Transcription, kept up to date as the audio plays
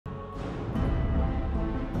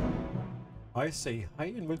I say hi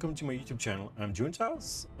and welcome to my YouTube channel. I'm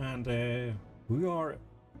Juntauz and we are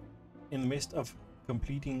in the midst of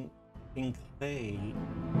completing Enclave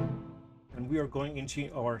and we are going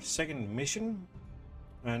into our second mission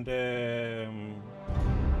and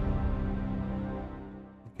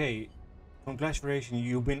okay, congratulations,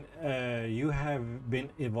 you have been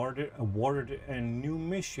awarded a new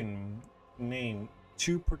mission named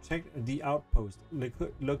to protect the outpost.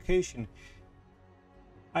 Location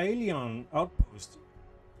Alien Outpost.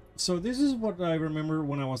 So this is what I remember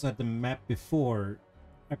when I was at the map before.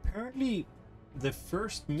 Apparently the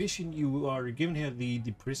first mission you are given here, the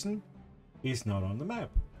prison, is not on the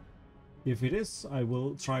map. If it is, I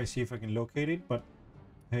will try to see if I can locate it, but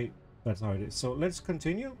hey, that's how it is. So let's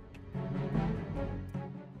continue.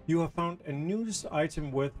 You have found a news item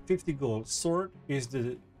worth 50 gold. Sword is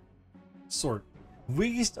the sword.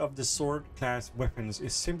 Weakest of the sword class weapons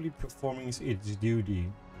is simply performing its duty.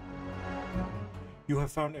 You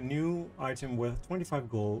have found a new item worth 25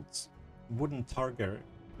 golds. Wooden target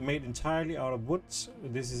made entirely out of wood.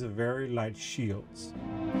 This is a very light shield.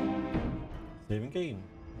 Saving game.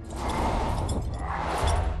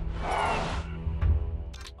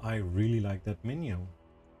 I really like that menu.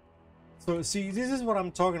 So see, this is what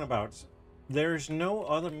I'm talking about. There's no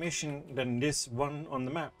other mission than this one on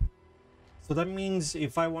the map. So that means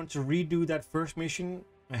if I want to redo that first mission,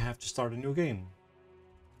 I have to start a new game.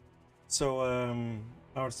 So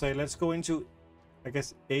I would say let's go into, I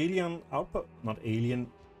guess, Alien Outpost, not Alien,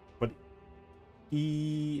 but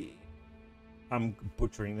I'm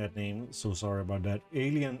butchering that name, so sorry about that.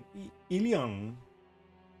 Alien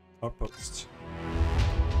Outpost.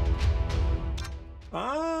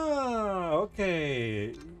 Ah,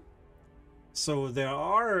 okay. So there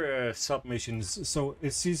are submissions. So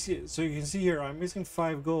it's easy. So you can see here, I'm missing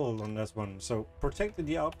 5 gold on that one. So protect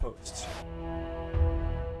the outpost.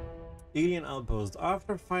 Alien Outpost.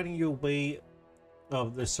 After fighting your way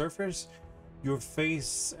of the surface, you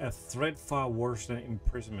face a threat far worse than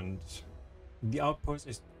imprisonment. The outpost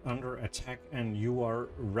is under attack and you are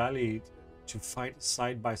rallied to fight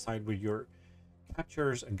side by side with your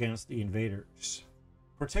captors against the invaders.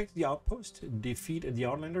 Protect the outpost, defeat the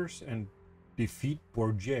outlanders, and defeat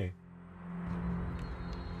Bourget.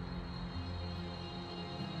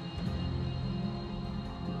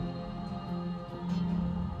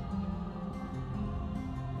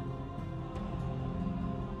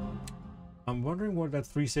 I'm wondering what that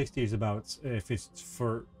 360 is about, if it's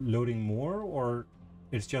for loading more or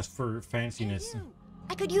it's just for fanciness. Hey,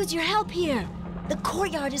 I could use your help here. The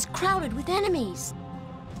courtyard is crowded with enemies.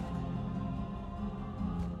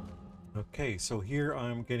 Okay, so here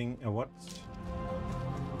I'm getting a what?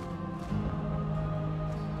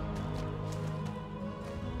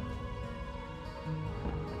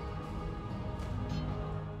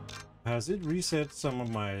 Has it reset some of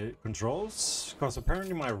my controls? Because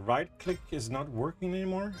apparently my right click is not working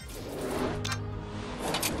anymore.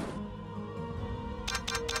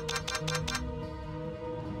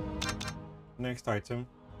 Next item.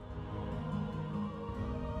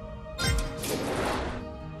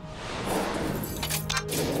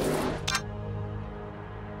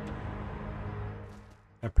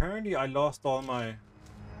 Apparently I lost all my...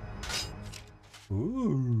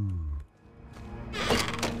 Ooh.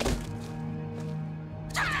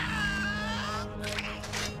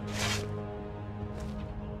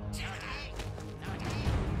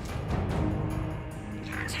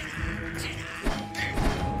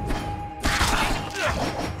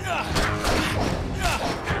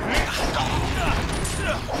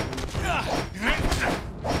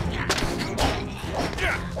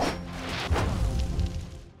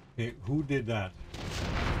 Okay, who did that?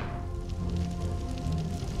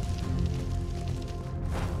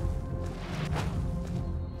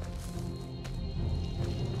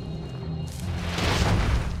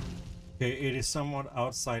 Okay, it is somewhat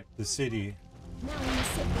outside the city. Now we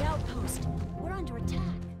must save the outpost. We're under attack.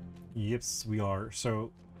 Yes, we are.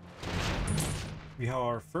 So we have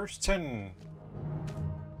our first 10.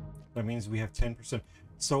 That means we have 10%.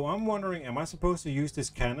 So I'm wondering, am I supposed to use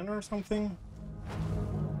this cannon or something?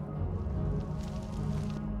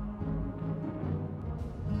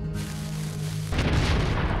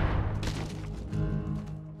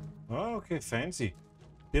 Oh, okay, fancy.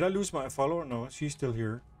 Did I lose my follower? No, she's still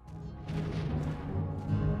here.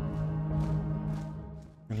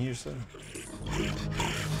 And here's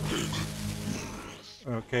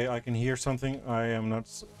okay, I can hear something. I am not...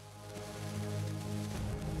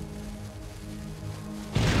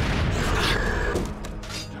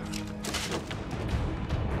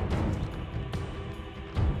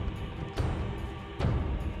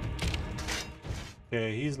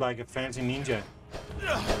 Okay, he's like a fancy ninja.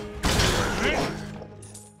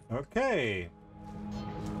 Okay.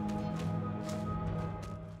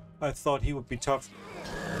 I thought he would be tough.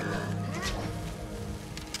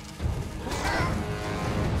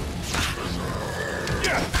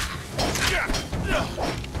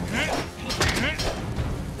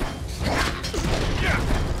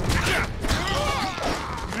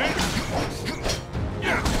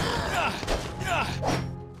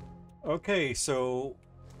 Okay, so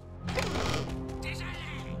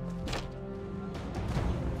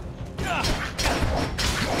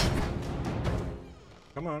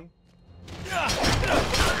come on.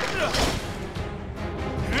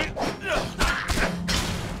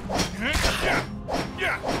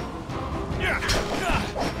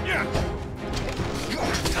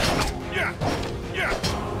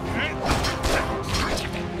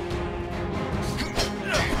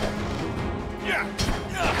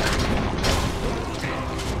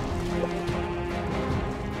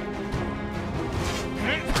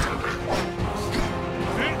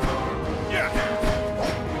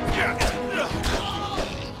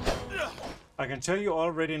 I can tell you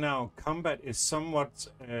already now, combat is somewhat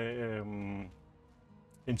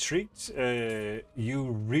intrigued.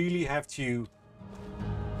 You really have to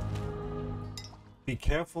be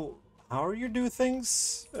careful how you do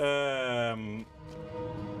things.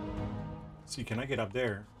 See, can I get up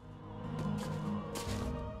there?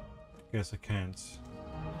 Guess I can't.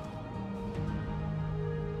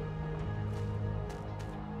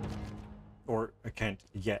 Or I can't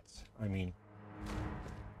yet, I mean.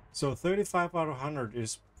 So 35 out of 100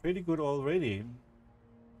 is pretty good already. And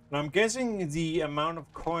I'm guessing the amount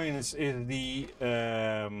of coins is the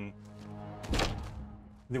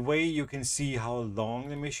way you can see how long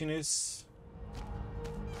the mission is.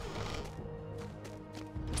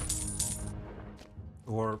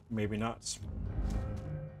 Or maybe not.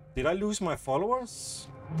 Did I lose my followers?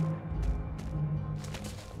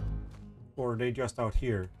 Or are they just out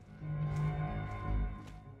here?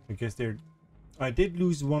 I guess they're... I did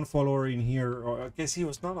lose one follower in here, or I guess he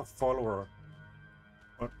was not a follower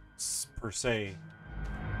per se.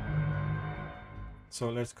 So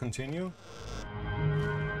let's continue.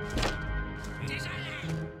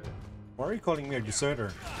 Why are you calling me a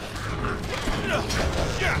deserter?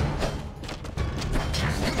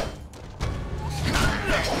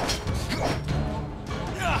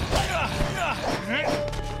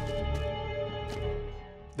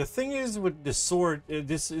 The thing is with the sword,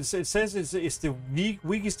 it says it's the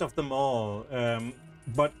weakest of them all,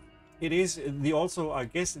 but it is also, I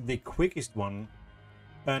guess, the quickest one.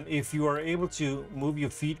 And if you are able to move your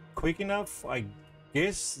feet quick enough, I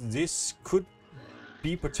guess this could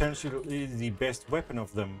be potentially the best weapon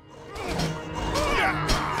of them.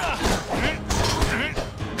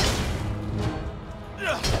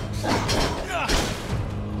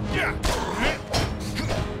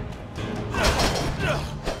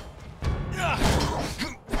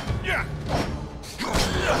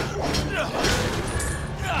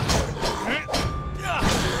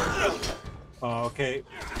 Okay.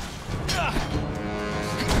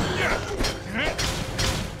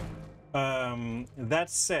 That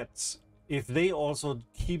said, if they also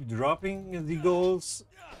keep dropping the goals,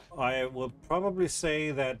 I will probably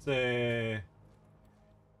say that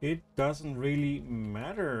it doesn't really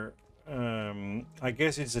matter. I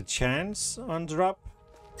guess it's a chance on drop.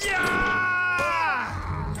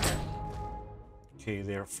 Okay,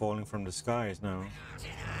 they're falling from the skies now.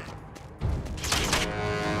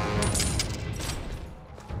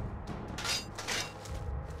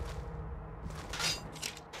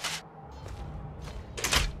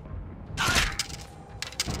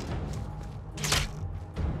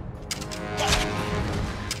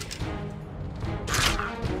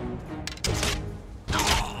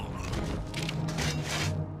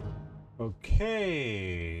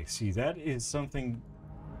 Okay, see, that is something.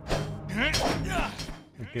 I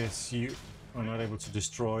guess you are not able to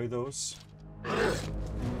destroy those.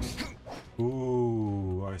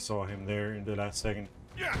 Ooh, I saw him there in the last second.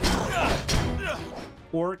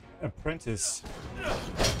 Orc apprentice.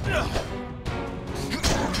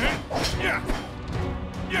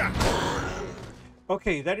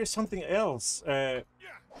 Okay, that is something else.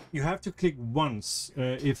 You have to click once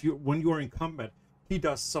when you are in combat. He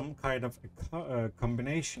does some kind of a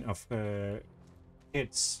combination of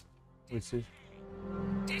hits, which is.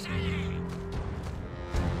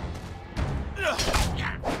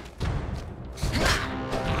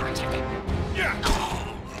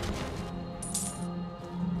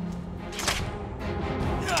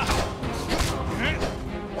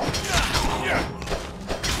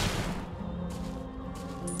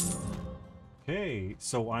 Okay,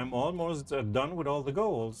 so I'm almost done with all the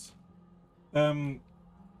goals.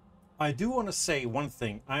 I do want to say one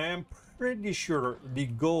thing. I am pretty sure the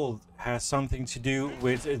gold has something to do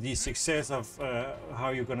with the success of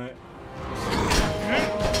how you're gonna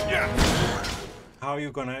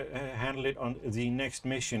handle it on the next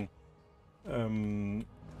mission.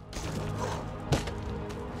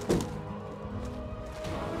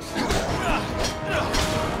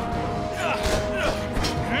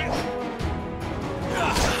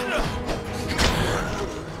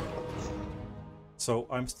 So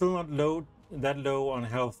I'm still not that low on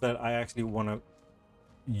health that I actually want to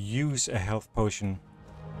use a health potion.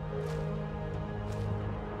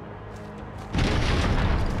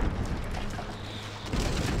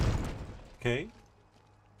 Okay.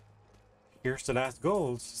 Here's the last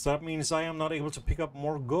gold. So that means I am not able to pick up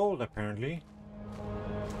more gold apparently.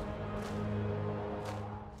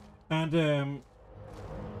 And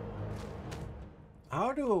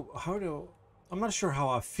I'm not sure how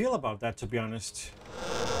I feel about that, to be honest.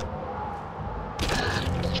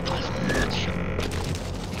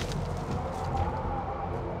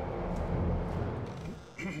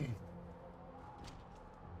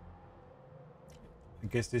 I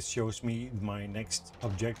guess this shows me my next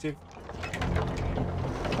objective.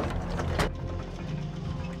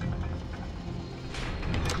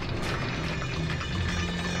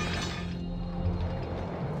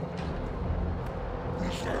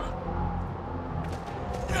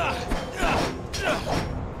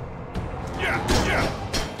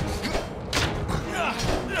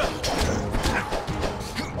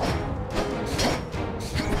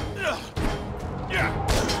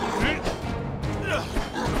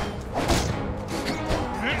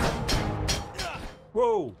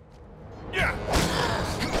 Whoa! Yeah.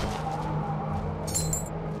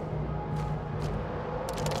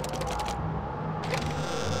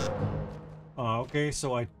 Okay,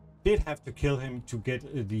 so I did have to kill him to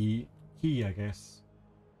get the key, I guess.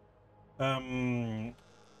 To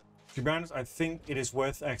be honest, I think it is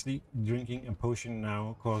worth actually drinking a potion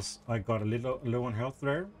now, because I got a little low on health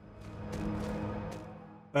there.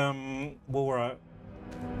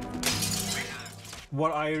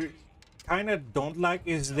 What I kind of don't like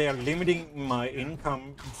is they're limiting my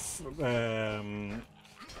income,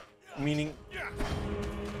 meaning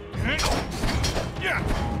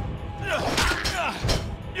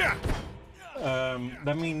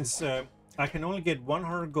that means I can only get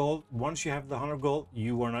 100 gold. Once you have the 100 gold,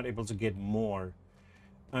 you are not able to get more.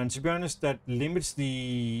 And to be honest, that limits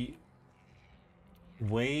the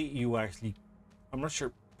way you actually, I'm not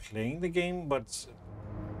sure, playing the game, but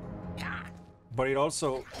it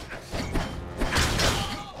also,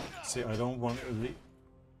 see, I don't want the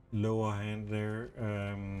lower hand there.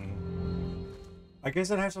 I guess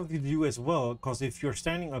that has something to do as well, because if you're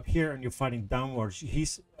standing up here and you're fighting downwards,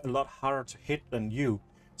 he's a lot harder to hit than you.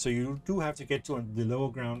 So you do have to get to the lower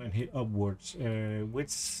ground and hit upwards,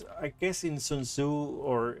 which I guess in Sun Tzu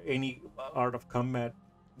or any art of combat,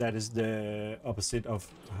 that is the opposite of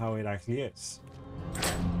how it actually is.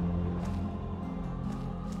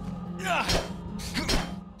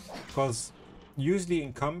 Because usually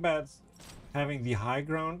in combat, having the high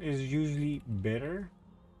ground is usually better.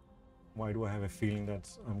 Why do I have a feeling that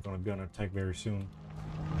I'm gonna be on attack very soon?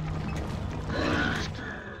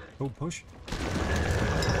 Oh, push.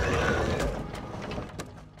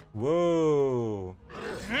 Whoa.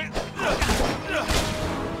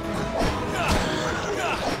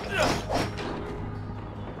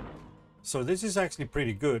 So this is actually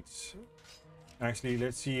pretty good. Actually,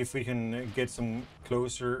 let's see if we can get some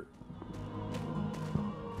closer.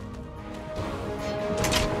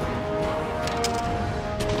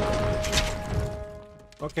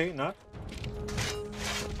 Okay, not.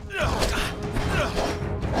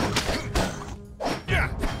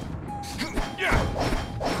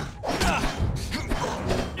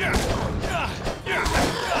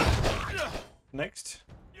 Next.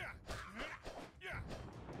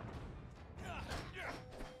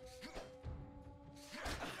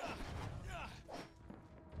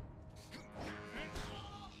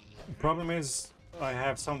 The problem is I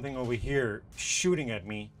have something over here shooting at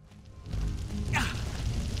me.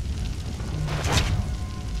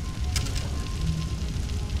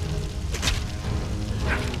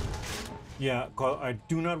 Yeah, I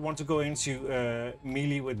do not want to go into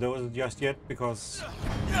melee with those just yet, because...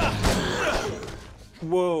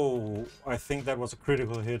 Whoa! I think that was a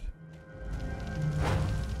critical hit.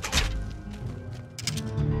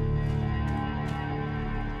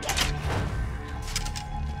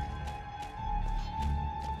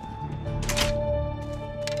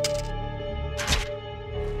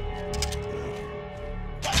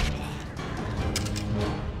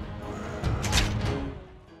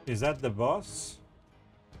 Is that the boss?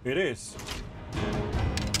 It is.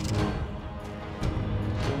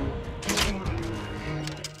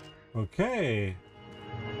 Okay.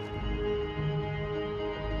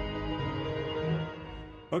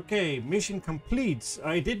 Okay, mission complete.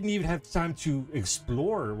 I didn't even have time to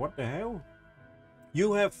explore. What the hell?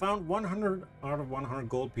 You have found 100 out of 100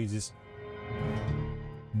 gold pieces.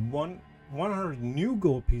 100 new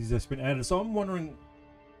gold pieces has been added. So I'm wondering,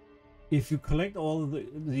 if you collect all of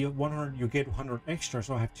the 100, you get 100 extra.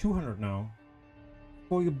 So I have 200 now.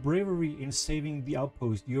 For your bravery in saving the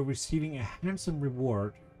outpost, you're receiving a handsome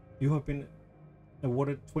reward. You have been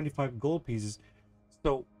awarded 25 gold pieces.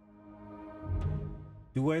 So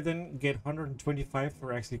do I then get 125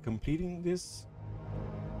 for actually completing this?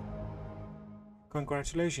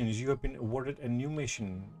 Congratulations, you have been awarded a new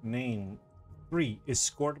mission. Name 3.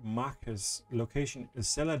 Escort Marcus. Location is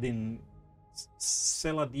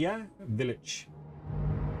Celadia Village.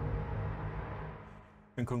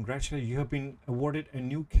 And congratulations, you have been awarded a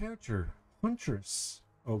new character. Huntress.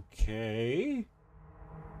 Okay.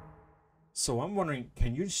 So I'm wondering,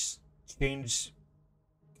 can you change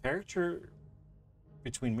character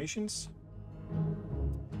between missions?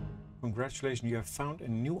 Congratulations, you have found a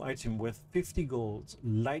new item worth 50 gold.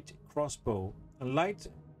 Light crossbow. A light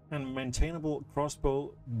and maintainable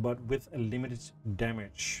crossbow, but with a limited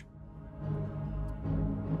damage.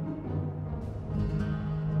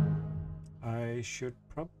 I should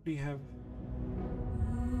probably have...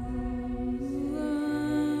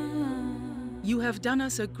 You have done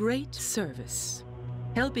us a great service.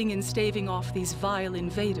 Helping in staving off these vile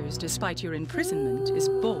invaders despite your imprisonment is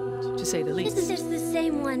bold, to say the least. Isn't this the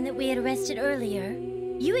same one that we had arrested earlier?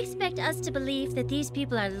 You expect us to believe that these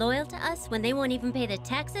people are loyal to us when they won't even pay the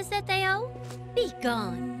taxes that they owe? Be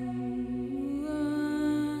gone.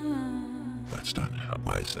 That's not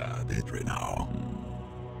my side, Idri now.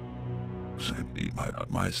 Send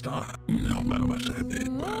my star. No,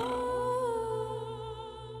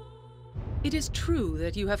 It is true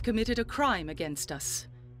that you have committed a crime against us.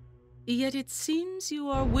 Yet it seems you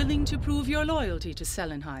are willing to prove your loyalty to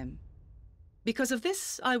Selenheim. Because of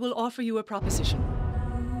this, I will offer you a proposition.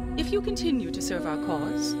 If you continue to serve our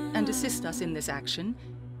cause and assist us in this action,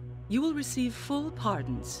 you will receive full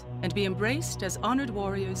pardons and be embraced as honored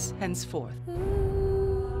warriors henceforth.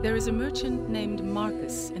 There is a merchant named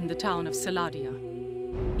Marcus in the town of Celadia.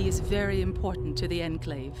 He is very important to the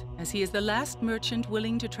Enclave, as he is the last merchant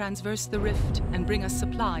willing to transverse the rift and bring us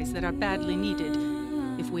supplies that are badly needed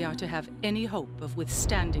if we are to have any hope of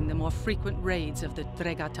withstanding the more frequent raids of the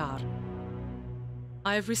Dregatar.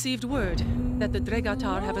 I have received word that the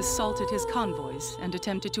Dregatar have assaulted his convoys and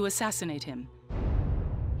attempted to assassinate him.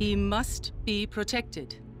 He must be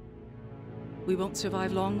protected. We won't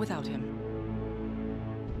survive long without him.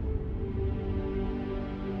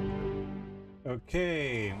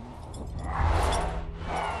 Okay.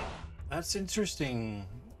 That's interesting.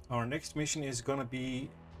 Our next mission is gonna be...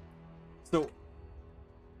 So,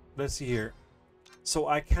 let's see here. So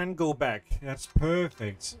I can go back. That's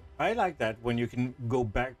perfect. I like that when you can go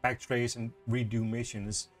backtrace and redo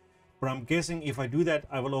missions. But I'm guessing if I do that,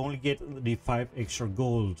 I will only get the 5 extra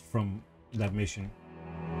gold from that mission.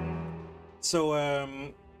 So,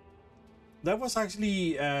 that was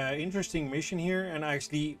actually an interesting mission here, and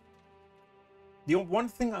actually... The one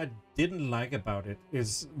thing I didn't like about it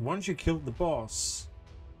is once you killed the boss,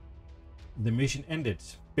 the mission ended.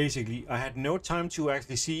 Basically, I had no time to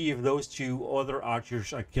actually see if those 2 other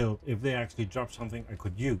archers I killed, if they actually dropped something I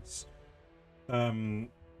could use. But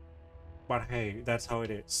hey, that's how it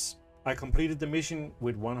is. I completed the mission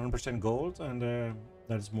with 100% gold, and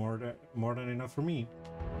that's more than enough for me.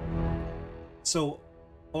 So,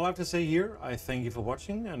 all I have to say here, I thank you for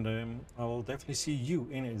watching, and I will definitely see you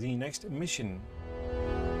in the next mission.